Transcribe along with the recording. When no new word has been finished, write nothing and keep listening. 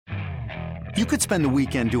You could spend the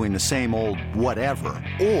weekend doing the same old whatever,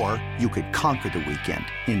 or you could conquer the weekend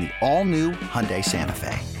in the all-new Hyundai Santa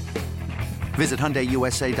Fe. Visit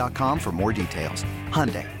HyundaiUSA.com for more details.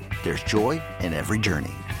 Hyundai, there's joy in every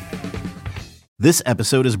journey. This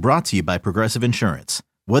episode is brought to you by Progressive Insurance.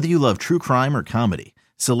 Whether you love true crime or comedy,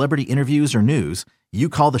 celebrity interviews or news, you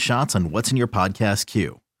call the shots on what's in your podcast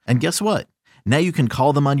queue. And guess what? Now you can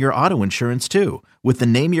call them on your auto insurance too with the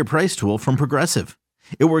Name Your Price tool from Progressive.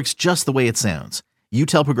 It works just the way it sounds. You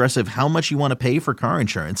tell Progressive how much you want to pay for car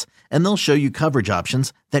insurance, and they'll show you coverage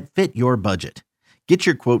options that fit your budget. Get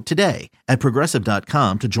your quote today at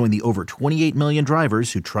Progressive.com to join the over 28 million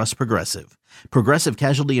drivers who trust Progressive. Progressive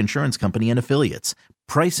Casualty Insurance Company and Affiliates.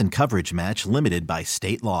 Price and coverage match limited by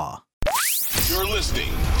state law. You're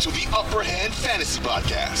listening to the Upper Hand Fantasy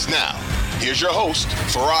Podcast. Now, here's your host,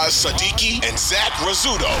 Faraz Siddiqui and Zach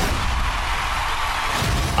Rizzuto.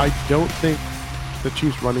 I don't think the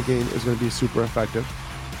Chiefs' running game is going to be super effective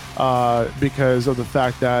because of the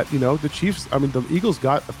fact that, the Chiefs, the Eagles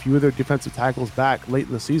got a few of their defensive tackles back late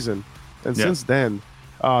in the season. And since then,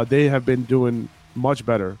 they have been doing much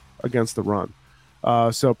better against the run.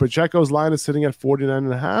 So Pacheco's line is sitting at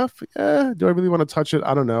 49.5. Do I really want to touch it?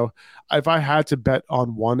 I don't know. If I had to bet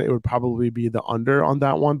on one, it would probably be the under on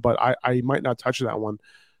that one, but I might not touch that one.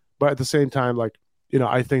 But at the same time,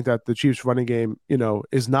 I think that the Chiefs running game,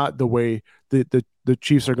 is not the way the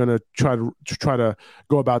Chiefs are going to try to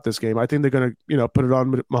go about this game. I think they're going to, put it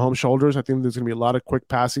on Mahomes' shoulders. I think there's going to be a lot of quick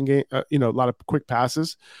passing game, a lot of quick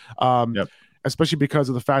passes, especially because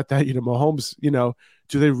of the fact that, Mahomes,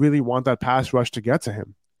 do they really want that pass rush to get to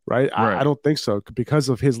him? Right. I don't think so because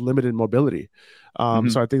of his limited mobility. So I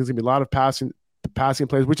think there's going to be a lot of passing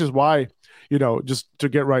plays, which is why, just to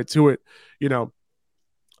get right to it,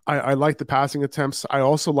 I like the passing attempts. I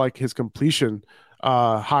also like his completion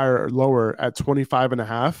higher or lower at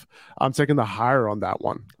 25.5. I'm taking the higher on that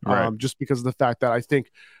one, just because of the fact that I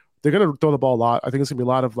think they're going to throw the ball a lot. I think it's going to be a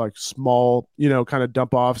lot of small, kind of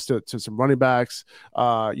dump offs to some running backs.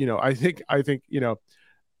 I think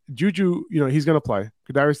Juju, he's going to play.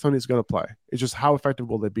 Kadarius Toney is going to play. It's just how effective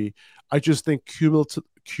will they be? I just think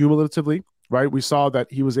cumulatively, right? We saw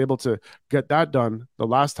that he was able to get that done the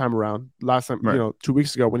last time, 2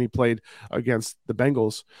 weeks ago when he played against the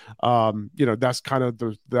Bengals. That's kind of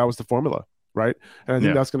that was the formula, right? And I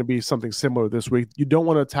think that's going to be something similar this week. You don't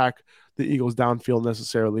want to attack the Eagles downfield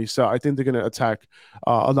necessarily, so I think they're going to attack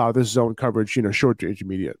a lot of this zone coverage, short to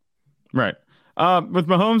intermediate. Right. With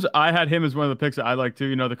Mahomes, I had him as one of the picks that I like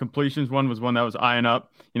too. The completions one was one that was eyeing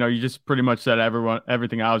up. You just pretty much said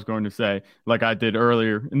everything I was going to say, like I did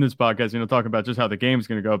earlier in this podcast, talking about just how the game's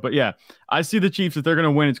going to go. But yeah, I see the Chiefs, if they're going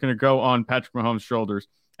to win, it's going to go on Patrick Mahomes' shoulders.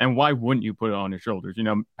 And why wouldn't you put it on his shoulders?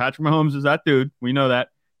 Patrick Mahomes is that dude. We know that.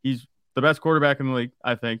 He's the best quarterback in the league,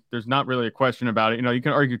 I think. There's not really a question about it. You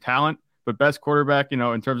can argue talent, but best quarterback, in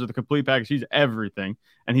terms of the complete package, he's everything.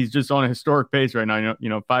 And he's just on a historic pace right now.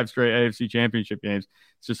 5 straight AFC championship games.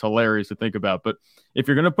 It's just hilarious to think about. But if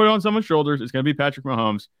you're going to put it on someone's shoulders, it's going to be Patrick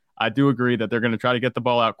Mahomes. I do agree that they're going to try to get the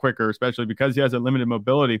ball out quicker, especially because he has a limited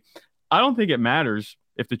mobility. I don't think it matters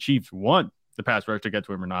if the Chiefs want the pass rush to get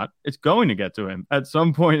to him or not. It's going to get to him at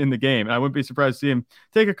some point in the game. And I wouldn't be surprised to see him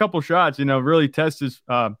take a couple shots, really test his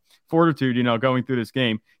fortitude, going through this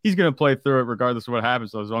game. He's going to play through it regardless of what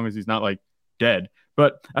happens, so as long as he's not dead.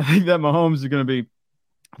 But I think that Mahomes is going to be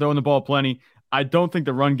throwing the ball plenty. I don't think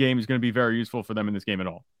the run game is going to be very useful for them in this game at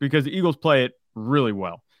all because the Eagles play it really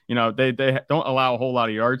well. They don't allow a whole lot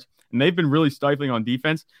of yards, and they've been really stifling on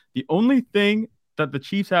defense. The only thing that the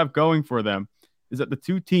Chiefs have going for them is that the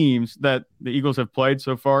two teams that the Eagles have played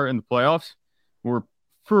so far in the playoffs were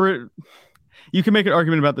you can make an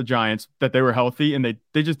argument about the Giants that they were healthy and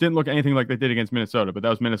they just didn't look anything like they did against Minnesota, but that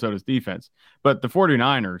was Minnesota's defense. But the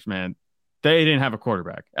 49ers, man, they didn't have a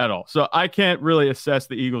quarterback at all. So I can't really assess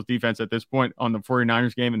the Eagles defense at this point on the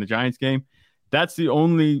 49ers game and the Giants game. That's the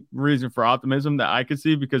only reason for optimism that I could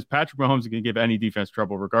see because Patrick Mahomes is going to give any defense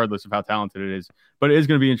trouble regardless of how talented it is. But it is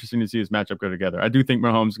going to be interesting to see this matchup go together. I do think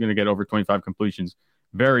Mahomes is going to get over 25 completions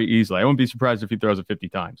very easily. I wouldn't be surprised if he throws it 50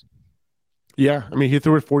 times. Yeah, he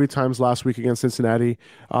threw it 40 times last week against Cincinnati.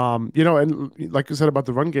 And like you said about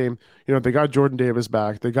the run game, they got Jordan Davis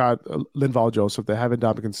back. They got Linval Joseph. They have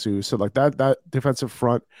Ndamukong Suh. So that defensive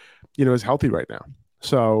front, is healthy right now.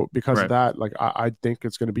 So because of that, I think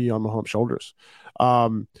it's going to be on Mahomes' shoulders.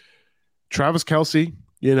 Travis Kelce,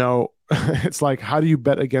 it's how do you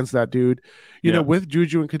bet against that dude? With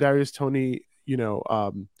Juju and Kadarius Toney,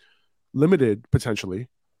 limited potentially.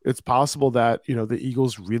 It's possible that, the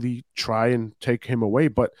Eagles really try and take him away.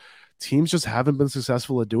 But teams just haven't been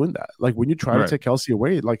successful at doing that. Like when you try to take Kelce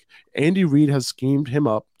away, like Andy Reid has schemed him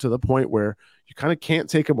up to the point where you kind of can't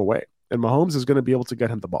take him away, and Mahomes is going to be able to get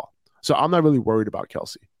him the ball. So I'm not really worried about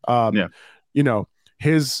Kelce. You know,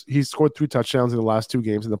 he scored 3 touchdowns in the last 2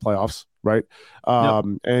 games in the playoffs, right?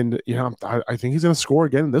 And you know, I think he's going to score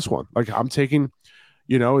again in this one. Like I'm taking,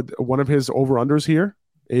 you know, one of his over-unders here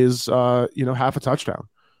is you know, half a touchdown.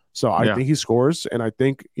 So I think he scores, and I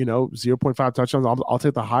think, you know, 0.5 touchdowns. I'll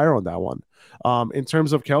take the higher on that one. In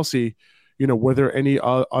terms of Kelce, you know, were there any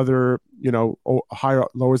other, you know, higher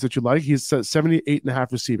lowers that you like? He's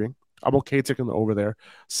 78.5 receiving. I'm okay taking the over there.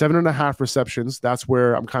 7.5 receptions. That's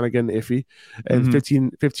where I'm kind of getting iffy. And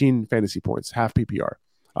 15 fantasy points, half PPR.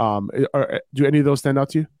 Do any of those stand out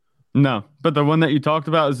to you? No, but the one that you talked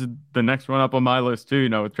about is the next one up on my list too. You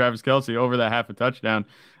know, with Travis Kelce over that half a touchdown.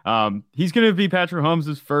 He's going to be Patrick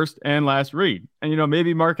Mahomes' first and last read. And, you know,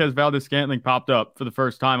 maybe Marquez Valdes-Scantling popped up for the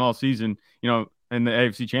first time all season, you know, in the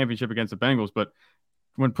AFC Championship against the Bengals. But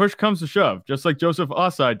when push comes to shove, just like Joseph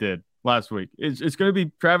Ossai did last week, it's going to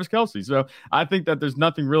be Travis Kelce. So I think that there's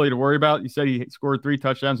nothing really to worry about. You said he scored 3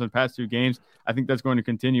 touchdowns in the past 2 games. I think that's going to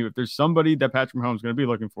continue. If there's somebody that Patrick Mahomes is going to be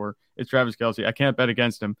looking for, it's Travis Kelce. I can't bet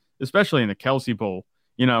against him, especially in the Kelce Bowl.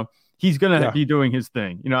 You know, he's going to be doing his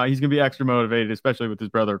thing. You know, he's going to be extra motivated, especially with his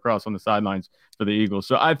brother across on the sidelines for the Eagles.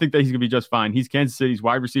 So I think that he's going to be just fine. He's Kansas City's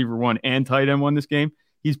wide receiver 1 and tight end 1 this game.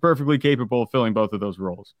 He's perfectly capable of filling both of those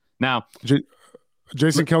roles. Now,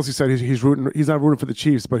 Jason Kelce said he's rooting. He's not rooting for the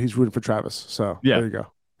Chiefs, but he's rooting for Travis. So there you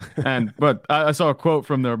go. But I saw a quote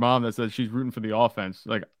from their mom that says she's rooting for the offense.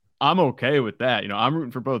 Like, I'm okay with that. You know, I'm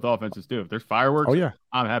rooting for both offenses too. If there's fireworks,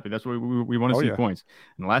 I'm happy. That's what we want to see points.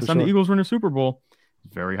 And the last time the Eagles were in a Super Bowl, it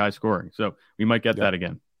was very high scoring. So we might get that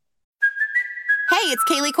again. Hey, it's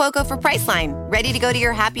Kaylee Cuoco for Priceline. Ready to go to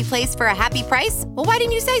your happy place for a happy price? Well, why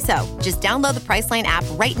didn't you say so? Just download the Priceline app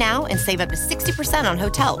right now and save up to 60% on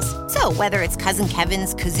hotels. So whether it's Cousin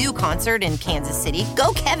Kevin's Kazoo Concert in Kansas City,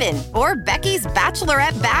 go Kevin, or Becky's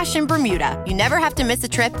Bachelorette Bash in Bermuda, you never have to miss a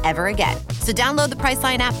trip ever again. So download the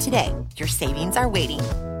Priceline app today. Your savings are waiting.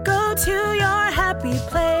 Go to your happy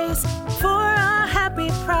place for a happy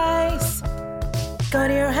price. Go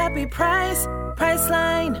to your happy price,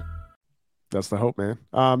 Priceline. That's the hope,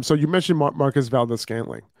 man. So you mentioned Marquez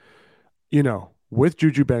Valdes-Scantling. You know, with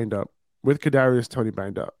Juju banged up, with Kadarius Toney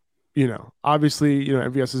banged up, you know, obviously, you know,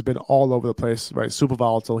 MVS has been all over the place, right? Super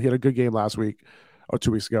volatile. He had a good game last week or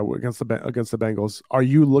 2 weeks ago against the Bengals. Are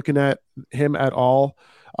you looking at him at all?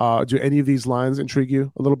 Do any of these lines intrigue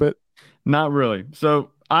you a little bit? Not really.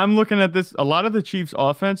 So I'm looking at this. A lot of the Chiefs'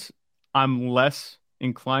 offense, I'm less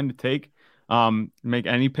inclined to take, make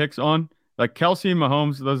any picks on. Like Kelce and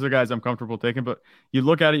Mahomes, those are the guys I'm comfortable taking. But you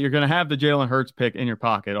look at it, you're going to have the Jalen Hurts pick in your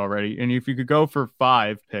pocket already. And if you could go for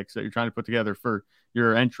 5 picks that you're trying to put together for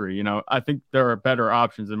your entry, you know, I think there are better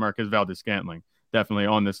options than Marquez Valdes-Scantling, definitely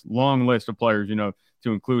on this long list of players, you know,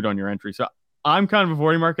 to include on your entry. So I'm kind of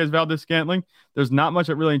avoiding Marquez Valdes-Scantling. There's not much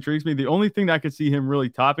that really intrigues me. The only thing that I could see him really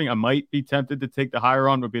topping, I might be tempted to take the higher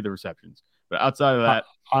on, would be the receptions. But outside of that,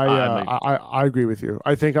 I agree with you.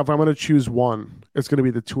 I think if I'm going to choose one, it's going to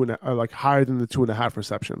be the 2.5, like higher than the 2.5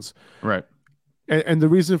 receptions. Right. And the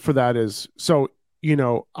reason for that is, so, you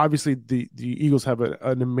know, obviously the Eagles have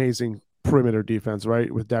an amazing perimeter defense,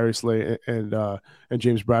 right? With Darius Slay and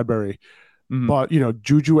James Bradbury. Mm-hmm. But, you know,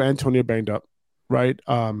 Juju and Toney are banged up, right?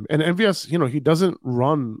 And MVS, you know, he doesn't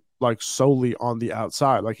run like solely on the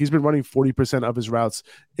outside. Like he's been running 40% of his routes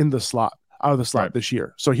in the slot. Out of the slot this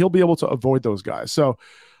year. So he'll be able to avoid those guys. So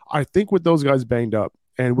I think with those guys banged up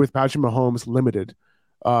and with Patrick Mahomes limited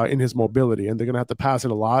in his mobility, and they're going to have to pass it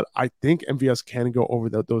a lot, I think MVS can go over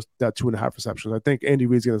that 2.5 receptions. I think Andy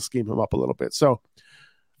Reid's going to scheme him up a little bit. So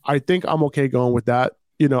I think I'm okay going with that.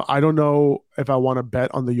 You know, I don't know if I want to bet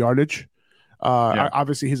on the yardage.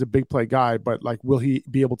 Obviously he's a big play guy, but like, will he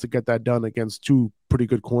be able to get that done against 2 pretty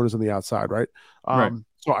good corners on the outside? Right.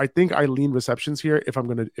 So I think I lean receptions here if I'm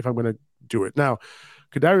gonna do it. Now,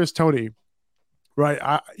 Kadarius Toney,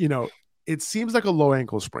 right? You know, it seems like a low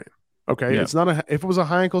ankle sprain. Okay, it's not if it was a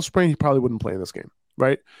high ankle sprain, he probably wouldn't play in this game,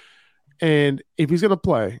 right? And if he's gonna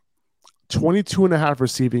play, 22.5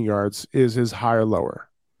 receiving yards is his higher lower.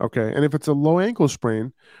 Okay, and if it's a low ankle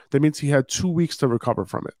sprain, that means he had 2 weeks to recover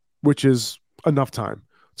from it, which is enough time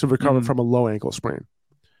to recover from a low ankle sprain.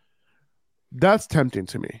 That's tempting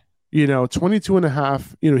to me. You know,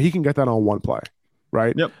 22.5, you know, he can get that on one play,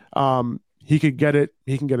 right? Yep. He could get it.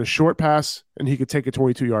 He can get a short pass and he could take it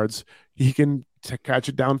 22 yards. He can catch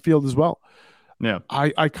it downfield as well. Yeah.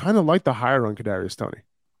 I kind of like the higher on Kadarius Toney.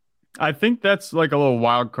 I think that's like a little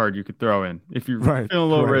wild card you could throw in if you're feeling a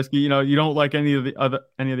little risky. You know, you don't like any of the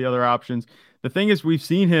other options. the thing is, we've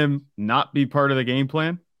seen him not be part of the game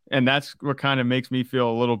plan, and that's what kind of makes me feel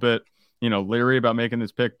a little bit, leery about making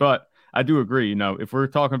this pick. But I do agree, if we're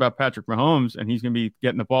talking about Patrick Mahomes and he's going to be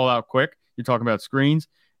getting the ball out quick, you're talking about screens.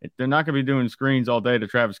 They're not going to be doing screens all day to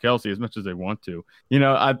Travis Kelce as much as they want to.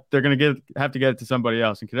 They're going to have to get it to somebody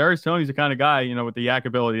else. And Kadarius Toney's the kind of guy, with the yak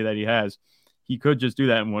ability that he has, he could just do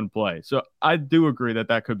that in one play. So I do agree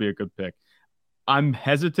that could be a good pick. I'm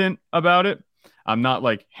hesitant about it. I'm not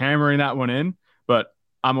like hammering that one in, but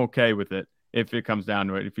I'm okay with it if it comes down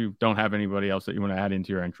to it, if you don't have anybody else that you want to add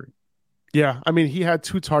into your entry. Yeah, I mean, he had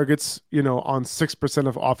 2 targets, on 6%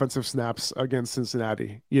 of offensive snaps against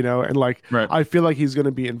Cincinnati, and right. I feel like he's going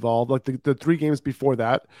to be involved. Like the 3 games before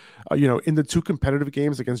that, in the 2 competitive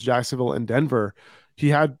games against Jacksonville and Denver, he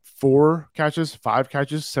had 4 catches, 5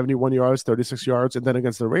 catches, 71 yards, 36 yards. And then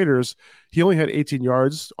against the Raiders, he only had 18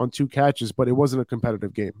 yards on 2 catches, but it wasn't a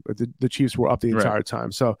competitive game. The Chiefs were up the entire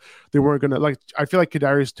time. So they weren't going to I feel like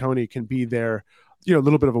Kadarius Toney can be there, a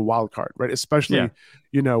little bit of a wild card, right? Especially,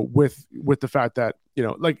 with the fact that,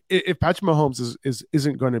 if Patrick Mahomes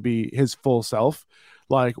isn't going to be his full self,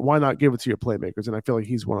 why not give it to your playmakers? And I feel like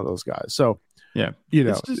he's one of those guys. So,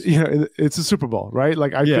 it's a Super Bowl, right?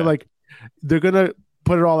 I feel like they're going to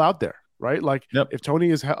put it all out there, right? If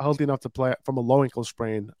Toney is healthy enough to play from a low ankle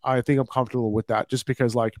sprain, I think I'm comfortable with that, just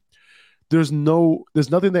because there's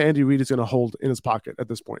nothing that Andy Reid is going to hold in his pocket at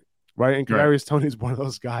this point. Right. And Kadarius Toney is one of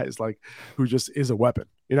those guys who just is a weapon,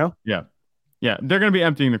 Yeah. Yeah. They're going to be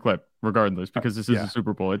emptying the clip regardless, because this is a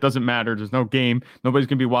Super Bowl. It doesn't matter. There's no game. Nobody's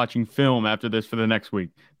going to be watching film after this for the next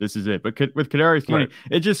week. This is it. But with Kadarius Toney,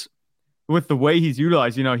 it just, with the way he's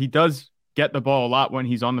utilized, he does get the ball a lot when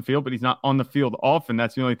he's on the field, but he's not on the field often.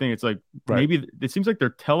 That's the only thing. It's maybe it seems like they're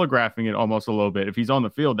telegraphing it almost a little bit. If he's on the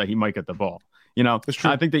field, that he might get the ball. That's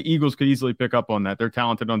true. I think the Eagles could easily pick up on that. They're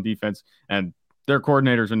talented on defense, and their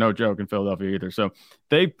coordinators are no joke in Philadelphia either. So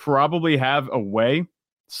they probably have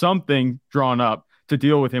something drawn up to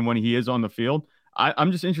deal with him when he is on the field.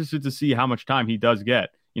 I'm just interested to see how much time he does get,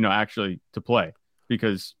 actually to play,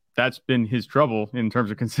 because that's been his trouble in terms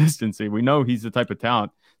of consistency. We know he's the type of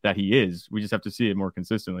talent that he is. We just have to see it more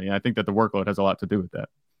consistently. And I think that the workload has a lot to do with that.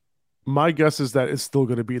 My guess is that it's still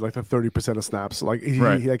going to be the 30% of snaps,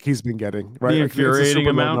 he's been getting, right? The infuriating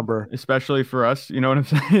amount, number, especially for us. You know what I'm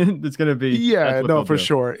saying? It's going to be, for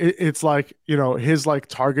sure. It's his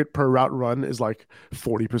target per route run is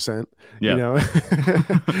 40%.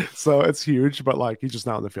 So it's huge, but he's just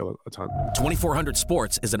not on the field a ton. 2400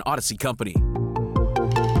 Sports is an Odyssey company.